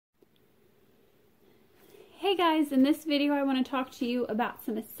Hey guys, in this video I want to talk to you about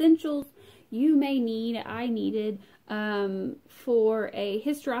some essentials you may need, I needed, for a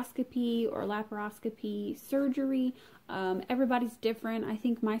hysteroscopy or laparoscopy surgery. Everybody's different. I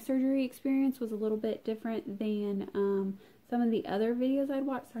think my surgery experience was a little bit different than some of the other videos I'd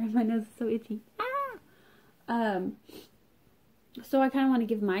watched. Sorry, my nose is so itchy. So I kind of want to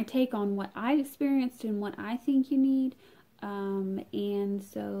give my take on what I experienced and what I think you need. And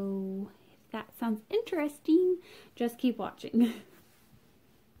so if that sounds interesting, just keep watching.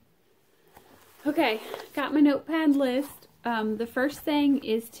 Okay, got my notepad list. The first thing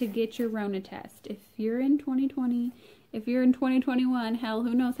is to get your Rona test. If you're in 2020, if you're in 2021, hell,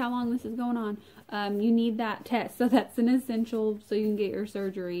 who knows how long this is going on, you need that test. So that's an essential so you can get your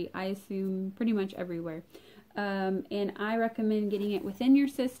surgery, I assume, pretty much everywhere. And I recommend getting it within your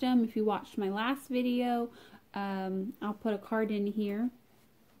system. If you watched my last video, I'll put a card in here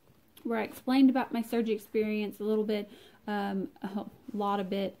where I explained about my surgery experience a little bit, a lot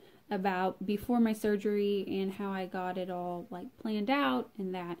of it about before my surgery and how I got it all like planned out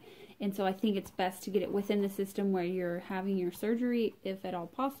and that. And so I think it's best to get it within the system where you're having your surgery, if at all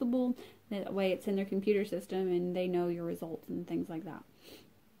possible. That way it's in their computer system and they know your results and things like that.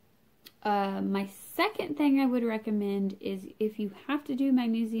 My second thing I would recommend is if you have to do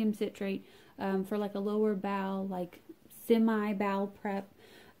magnesium citrate for like a lower bowel, like semi-bowel prep,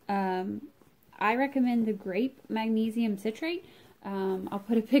 I recommend the grape magnesium citrate. I'll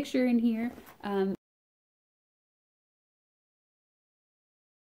put a picture in here. And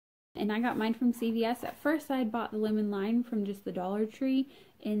I got mine from CVS. At first I had bought the lemon lime from just the Dollar Tree,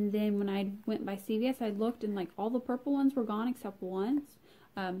 and then when I went by CVS I looked and like all the purple ones were gone except one.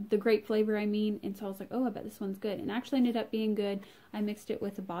 The grape flavor, I mean, and so I was like, oh, I bet this one's good, and actually ended up being good. I mixed it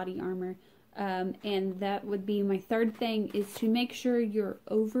with a body armor, and that would be my third thing, is to make sure you're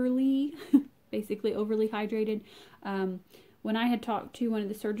overly, basically overly hydrated. When I had talked to one of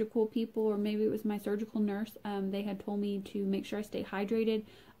the surgical people, or maybe it was my surgical nurse, they had told me to make sure I stay hydrated,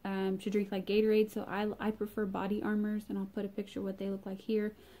 to drink like Gatorade, so I prefer body armors, and I'll put a picture of what they look like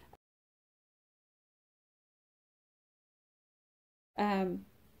here.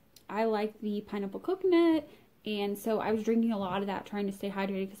 I like the pineapple coconut, and so I was drinking a lot of that, trying to stay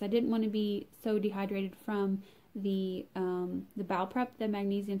hydrated, because I didn't want to be so dehydrated from the bowel prep, the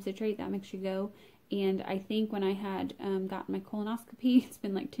magnesium citrate, that makes you go. And I think when I had gotten my colonoscopy, it's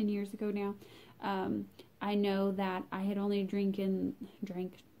been like 10 years ago now, I know that I had only drinking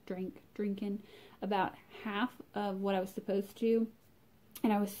about half of what I was supposed to,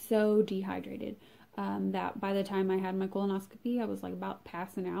 and I was so dehydrated that by the time I had my colonoscopy, I was like about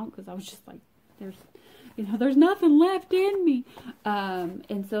passing out, because I was just like, there's nothing left in me.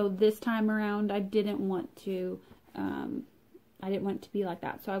 And so this time around, I didn't want to be like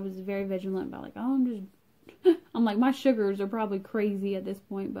that. So I was very vigilant about like, oh, I'm like, my sugars are probably crazy at this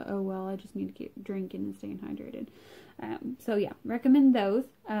point, but oh well, I just need to keep drinking and staying hydrated. So yeah, recommend those.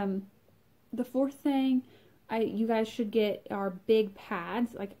 The fourth thing you guys should get are big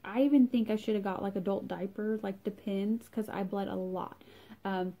pads. Like, I even think I should have got like adult diapers, like depends, because I bled a lot.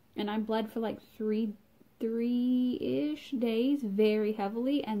 And I bled for like three-ish days very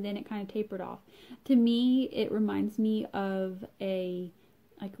heavily, and then it kind of tapered off. To me, it reminds me of a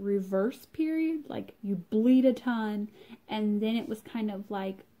like reverse period, like you bleed a ton, and then it was kind of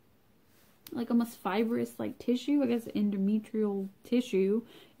like almost fibrous, like tissue, I guess endometrial tissue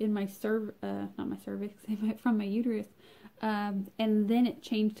in my not my cervix, from my uterus, and then it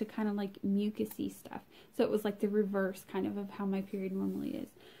changed to kind of like mucousy stuff. So it was like the reverse kind of how my period normally is.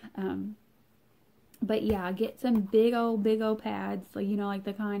 But yeah, get some big old pads, like, like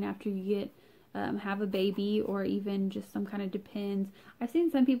the kind after you get have a baby, or even just some kind of depends. I've seen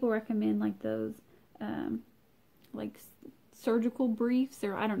some people recommend like those like surgical briefs,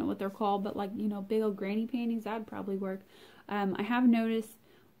 or I don't know what they're called, but like, big old granny panties, that'd probably work. I have noticed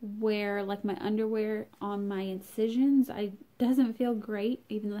where like my underwear on my incisions, doesn't feel great,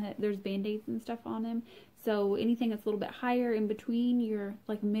 even though there's band-aids and stuff on them. So anything that's a little bit higher in between your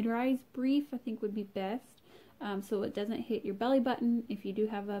like mid-rise brief, I think would be best, so it doesn't hit your belly button if you do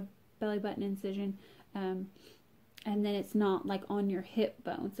have a belly button incision, and then it's not like on your hip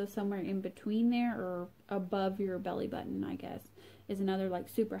bone, so somewhere in between there or above your belly button, I guess, is another like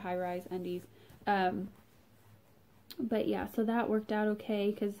super high-rise undies. But yeah, so that worked out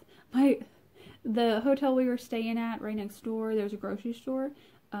okay, because the hotel we were staying at right next door, there's a grocery store,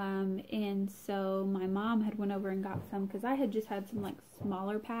 and so my mom had went over and got some, because I had just had some like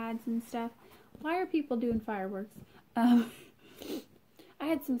smaller pads and stuff. Why are people doing fireworks? I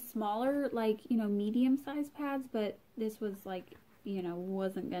had some smaller, like, medium-sized pads, but this was like,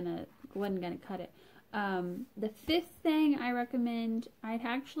 wasn't gonna cut it. The fifth thing I recommend, I'd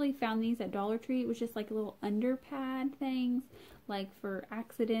actually found these at Dollar Tree. It was just like little under pad things, like for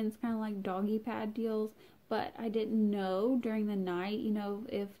accidents, kind of like doggy pad deals. But I didn't know during the night, you know,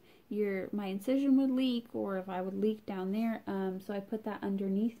 if my incision would leak or if I would leak down there. So I put that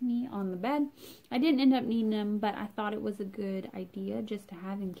underneath me on the bed. I didn't end up needing them, but I thought it was a good idea just to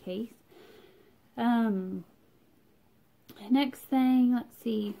have in case. Next thing, let's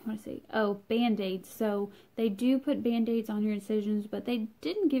see, what did I say? Oh, Band-Aids. So they do put Band-Aids on your incisions, but they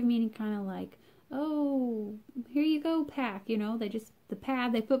didn't give me any kind of like, oh, here you go pack, you know. They just, the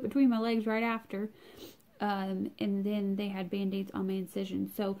pad they put between my legs right after. And then they had Band-Aids on my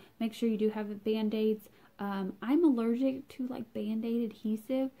incision. So make sure you do have Band-Aids. I'm allergic to like Band-Aid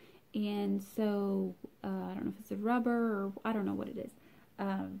adhesive, and so I don't know if it's a rubber or I don't know what it is.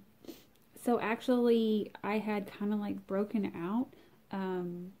 So actually I had kind of like broken out.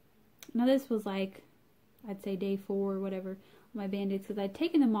 Now this was like, I'd say day 4 or whatever, my Band-Aids, because I'd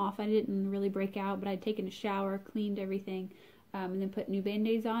taken them off. I didn't really break out, but I'd taken a shower, cleaned everything, and then put new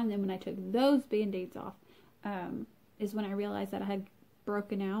Band-Aids on. And then when I took those Band-Aids off, is when I realized that I had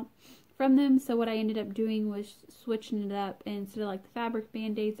broken out from them. So what I ended up doing was switching it up, and instead of like the fabric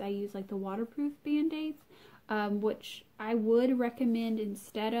Band-Aids, I use like the waterproof Band-Aids, which I would recommend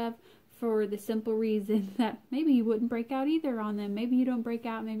instead of, for the simple reason that maybe you wouldn't break out either on them. Maybe you don't break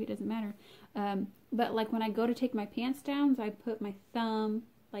out, maybe it doesn't matter. But like when I go to take my pants down, so I put my thumb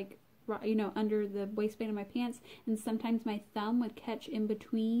like, you know, under the waistband of my pants, and sometimes my thumb would catch in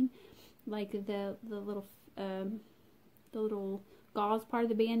between like the little gauze part of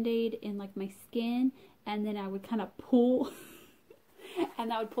the Band-Aid in like my skin, and then I would kind of pull and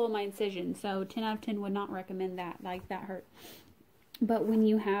that would pull my incision. So 10 out of 10 would not recommend that. Like, that hurt. But when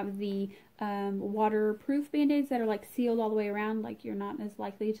you have the waterproof Band-Aids that are like sealed all the way around, like you're not as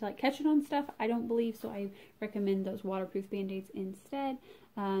likely to like catch it on stuff, I don't believe, so I recommend those waterproof Band-Aids instead.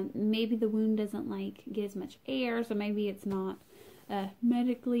 Maybe the wound doesn't like get as much air, so maybe it's not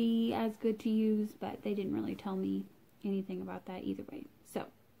medically as good to use, but they didn't really tell me anything about that either way. So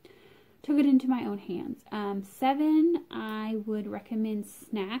took it into my own hands. 7, I would recommend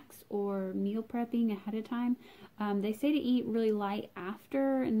snacks or meal prepping ahead of time. They say to eat really light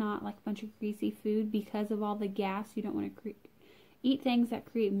after, and not like a bunch of greasy food because of all the gas. You don't want to eat things that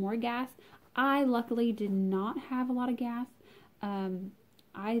create more gas. I luckily did not have a lot of gas.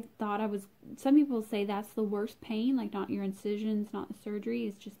 I thought I was, some people say that's the worst pain, like not your incisions, not the surgery,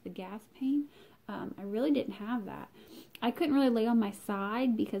 it's just the gas pain. I really didn't have that. I couldn't really lay on my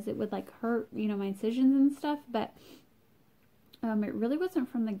side because it would like hurt, you know, my incisions and stuff, but it really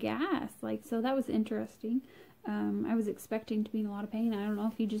wasn't from the gas. Like, so that was interesting. I was expecting to be in a lot of pain. I don't know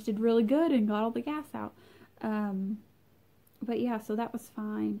if he just did really good and got all the gas out. But yeah, so that was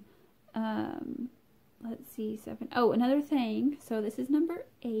fine. Let's see, 7. Oh, another thing. So this is number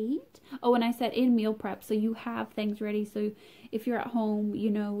 8. Oh, and I said in meal prep. So you have things ready. So if you're at home,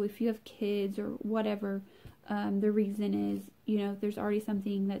 you know, if you have kids or whatever, the reason is, you know, there's already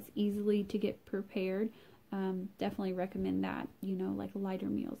something that's easily to get prepared. Definitely recommend that, you know, like lighter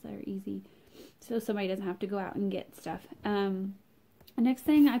meals that are easy, so somebody doesn't have to go out and get stuff. The next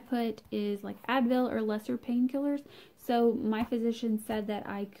thing I put is like Advil or lesser painkillers. So my physician said that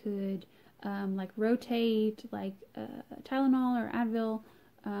I could like rotate like Tylenol or Advil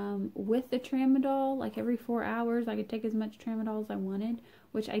with the tramadol, like every 4 hours. I could take as much tramadol as I wanted,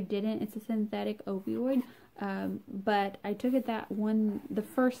 which I didn't. It's a synthetic opioid. But I took it the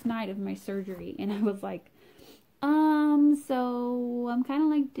first night of my surgery, and I was like, so I'm kind of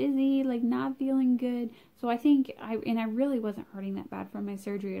like dizzy, like not feeling good. So I think I really wasn't hurting that bad from my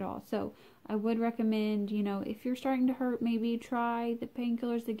surgery at all. So I would recommend, you know, if you're starting to hurt, maybe try the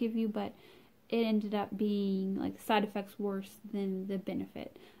painkillers they give you, but it ended up being like the side effects worse than the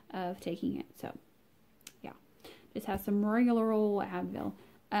benefit of taking it. So yeah, just have some regular old Advil.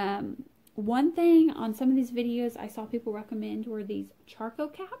 One thing on some of these videos I saw people recommend were these charcoal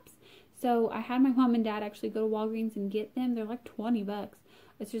caps. So I had my mom and dad actually go to Walgreens and get them. They're like 20 bucks.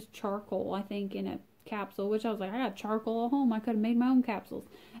 It's just charcoal, I think, in a capsule, which I was like, I got charcoal at home. I could have made my own capsules.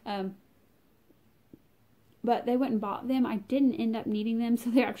 But they went and bought them. I didn't end up needing them, so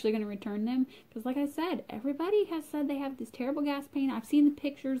they're actually going to return them. Because like I said, everybody has said they have this terrible gas pain. I've seen the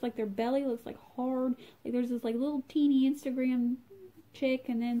pictures, like their belly looks like hard. Like there's this like little teeny Instagram chick,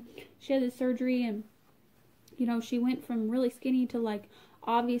 and then she had this surgery, and you know, she went from really skinny to like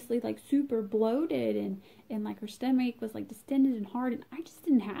obviously like super bloated, and like her stomach was like distended and hard, and I just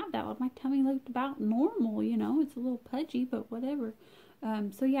didn't have that. Like my tummy looked about normal, you know. It's a little pudgy, but whatever.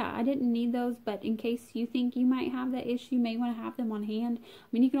 So yeah, I didn't need those, but in case you think you might have that issue, you may want to have them on hand. I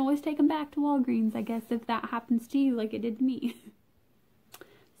mean, you can always take them back to Walgreens, I guess, if that happens to you like it did to me.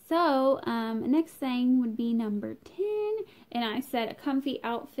 So, next thing would be number 10, and I said a comfy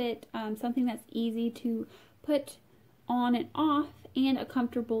outfit, something that's easy to put on and off, and a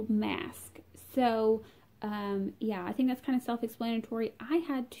comfortable mask. So, yeah, I think that's kind of self-explanatory. I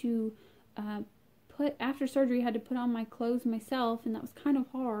had to after surgery, I had to put on my clothes myself, and that was kind of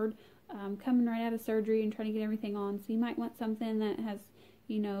hard, coming right out of surgery and trying to get everything on. So you might want something that has,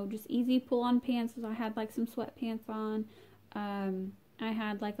 you know, just easy pull-on pants. So I had like some sweatpants on. I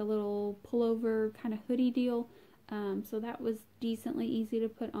had like a little pullover kind of hoodie deal, so that was decently easy to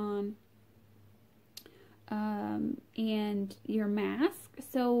put on. And your mask.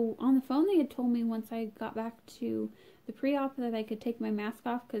 So on the phone they had told me once I got back to the pre-op that I could take my mask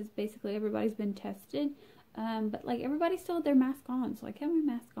off because basically everybody's been tested. But like everybody still had their mask on, so I kept my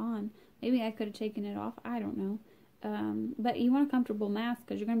mask on. Maybe I could have taken it off, I don't know. But you want a comfortable mask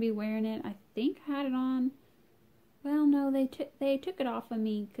because you're going to be wearing it. I think I had it on. Well, no, they took it off of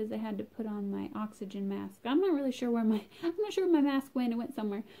me because they had to put on my oxygen mask. I'm not really sure where my mask went. It went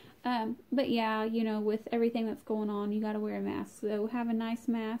somewhere. But yeah, you know, with everything that's going on, you got to wear a mask. So have a nice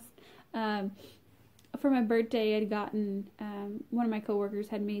mask. For my birthday, I'd gotten one of my coworkers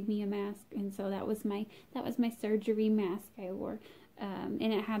had made me a mask, and so that was my surgery mask I wore. And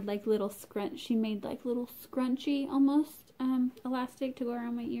it had like little she made like little scrunchy almost elastic to go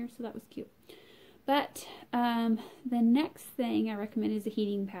around my ear, so that was cute. But the next thing I recommend is a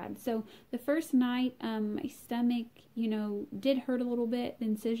heating pad. So the first night, my stomach, you know, did hurt a little bit. The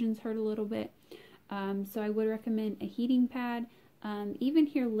incisions hurt a little bit. So I would recommend a heating pad. Even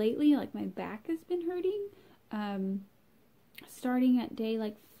here lately, like my back has been hurting, starting at day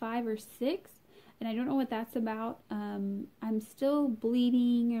like 5 or 6. And I don't know what that's about. I'm still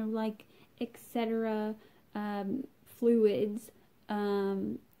bleeding or like etc. Fluids.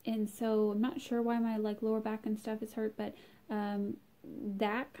 And so I'm not sure why my like lower back and stuff is hurt, but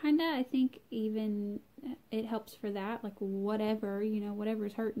that kind of, I think even it helps for that, like whatever, you know,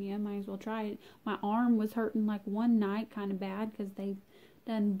 whatever's hurting you, might as well try it. My arm was hurting like one night kind of bad because they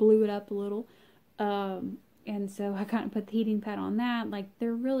done blew it up a little. And so I kind of put the heating pad on that. Like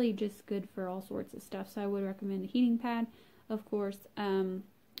they're really just good for all sorts of stuff. So I would recommend a heating pad, of course.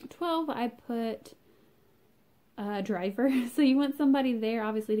 12, I put driver. So you want somebody there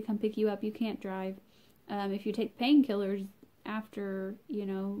obviously to come pick you up. You can't drive. If you take painkillers after, you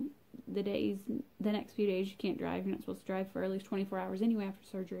know, the next few days, you can't drive. You're not supposed to drive for at least 24 hours anyway after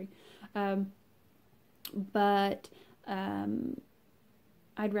surgery. But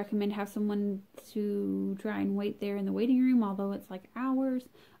I'd recommend have someone to try and wait there in the waiting room, although it's like hours,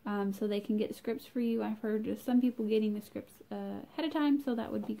 so they can get scripts for you. I've heard of some people getting the scripts ahead of time, so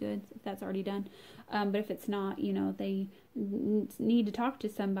that would be good if that's already done. But if it's not, you know, they need to talk to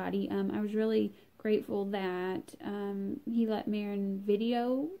somebody. I was really grateful that he let Marin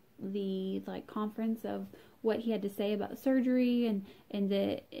video the like conference of what he had to say about the surgery and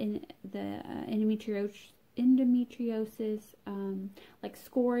the endometriosis like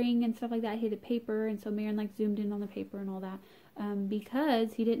scoring and stuff like that. He had a paper, and so Marin like zoomed in on the paper and all that,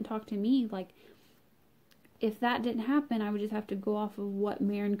 because he didn't talk to me. Like if that didn't happen, I would just have to go off of what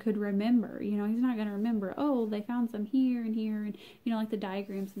Marin could remember. You know, he's not going to remember, oh, they found some here and here, and you know, like the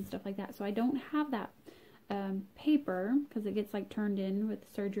diagrams and stuff like that. So I don't have that paper because it gets like turned in with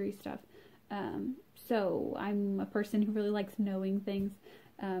surgery stuff. So I'm a person who really likes knowing things.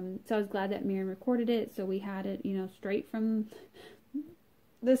 So I was glad that Marin recorded it, so we had it, you know, straight from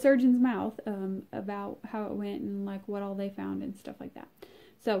the surgeon's mouth, about how it went and like what all they found and stuff like that.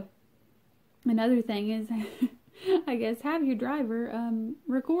 So another thing is, I guess, have your driver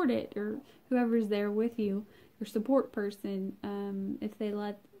record it, or whoever's there with you, your support person, if they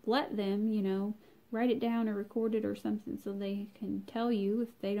let them, you know, write it down or record it or something, so they can tell you if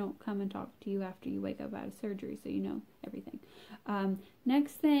they don't come and talk to you after you wake up out of surgery, so you know everything.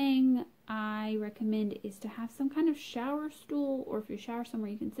 Next thing I recommend is to have some kind of shower stool, or if you shower somewhere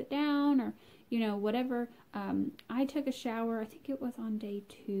you can sit down, or you know, whatever. I took a shower, I think it was on day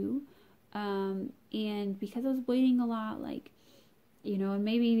 2, and because I was bleeding a lot, like, you know, and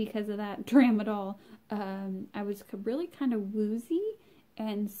maybe because of that tramadol, I was really kind of woozy,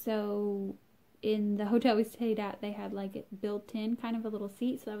 and so in the hotel we stayed at, they had like it built in kind of a little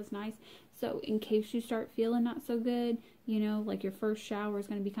seat, so that was nice. So in case you start feeling not so good, you know, like your first shower is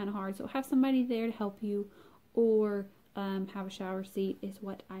going to be kind of hard, so have somebody there to help you, or have a shower seat is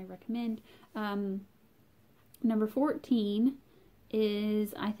what I recommend. Number 14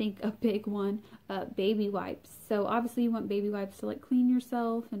 is, I think, a big one, baby wipes. So obviously you want baby wipes to like clean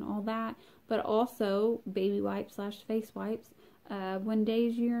yourself and all that, but also baby wipes / face wipes. When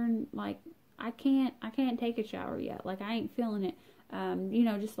days you're like, I can't take a shower yet, like I ain't feeling it. You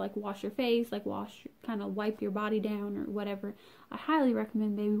know, just like wash your face, like kind of wipe your body down or whatever. I highly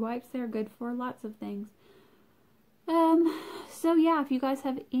recommend baby wipes. They're good for lots of things. So yeah, if you guys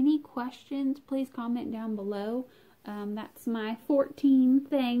have any questions, please comment down below. That's my 14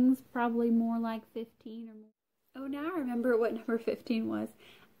 things, probably more like 15 or more. Oh, now I remember what number 15 was.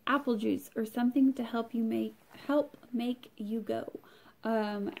 Apple juice, or something to help make you go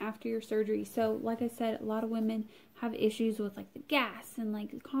after your surgery. So like I said, a lot of women have issues with like the gas and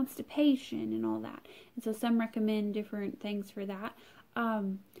like constipation and all that, and so some recommend different things for that.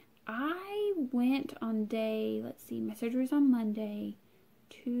 I went on day, let's see, my surgery's on Monday,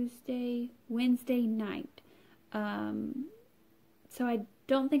 Tuesday, Wednesday night. So I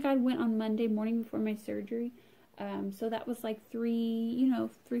don't think I went on Monday morning before my surgery. So that was like 3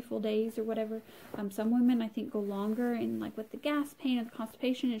 full days or whatever. Some women I think go longer, and like with the gas pain or the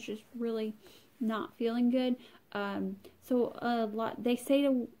constipation, it's just really not feeling good. So they say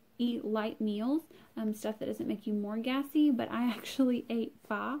to eat light meals, stuff that doesn't make you more gassy, but I actually ate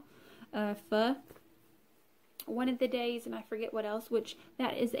pho one of the days, and I forget what else, which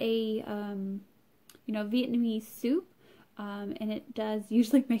that is a Vietnamese soup, and it does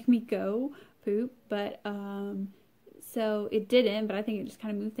usually make me go poop, but so it didn't, but I think it just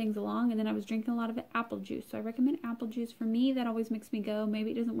kind of moved things along. And then I was drinking a lot of apple juice, so I recommend apple juice. For me, that always makes me go.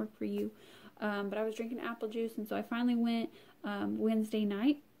 Maybe it doesn't work for you, but I was drinking apple juice, and so I finally went Wednesday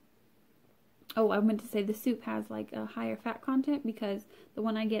night. Oh, I meant to say the soup has like a higher fat content, because the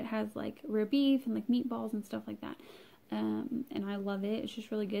one I get has like rare beef and like meatballs and stuff like that, and I love it. It's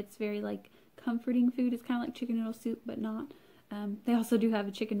just really good. It's very like comforting food. It's kind of like chicken noodle soup, but not. They also do have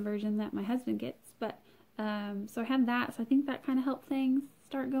a chicken version that my husband gets, but so I had that, so I think that kind of helped things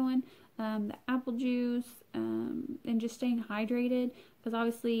start going. The apple juice, and just staying hydrated, because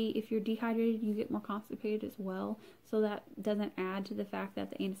obviously if you're dehydrated you get more constipated as well, so that doesn't add to the fact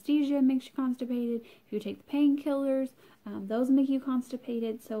that the anesthesia makes you constipated. If you take the painkillers, those make you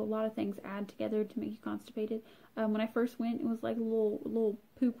constipated, so a lot of things add together to make you constipated. When I first went, it was like little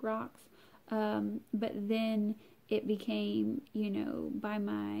poop rocks, but then it became, by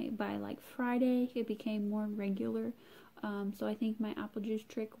like Friday, it became more regular. So I think my apple juice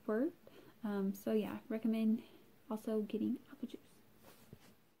trick worked. So yeah, recommend also getting apple juice.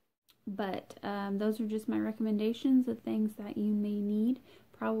 But those are just my recommendations of things that you may need,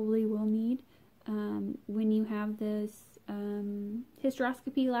 probably will need, when you have this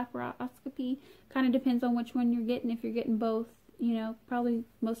hysteroscopy, laparoscopy. Kind of depends on which one you're getting. If you're getting both, probably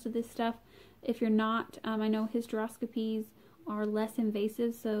most of this stuff. If you're not, I know hysteroscopies are less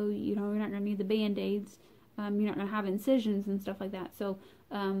invasive, so you're not going to need the band-aids. You're not going to have incisions and stuff like that. So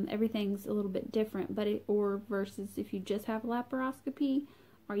everything's a little bit different. But versus if you just have laparoscopy,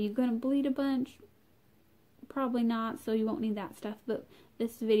 are you going to bleed a bunch? Probably not, so you won't need that stuff. But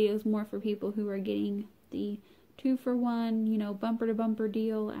this video is more for people who are getting the 2-for-1, bumper to bumper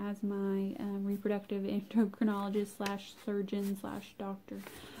deal, as my reproductive endocrinologist / surgeon / doctor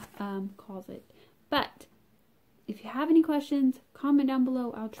calls it. But if you have any questions, comment down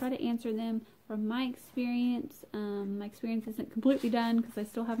below. I'll try to answer them. From my experience isn't completely done, because I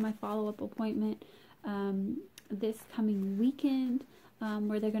still have my follow-up appointment this coming weekend,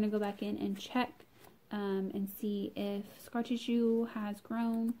 where they're going to go back in and check and see if scar tissue has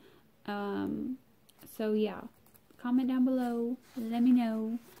grown. So yeah, comment down below, let me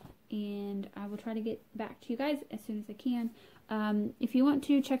know, and I will try to get back to you guys as soon as I can. If you want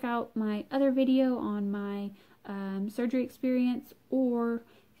to check out my other video on my surgery experience, or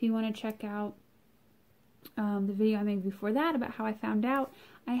if you want to check out the video I made before that about how I found out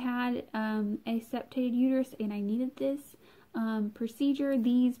I had a septated uterus and I needed this procedure,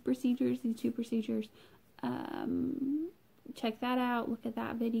 these two procedures, check that out, look at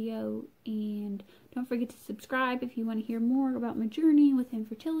that video, and don't forget to subscribe if you want to hear more about my journey with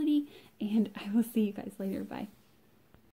infertility, and I will see you guys later. Bye.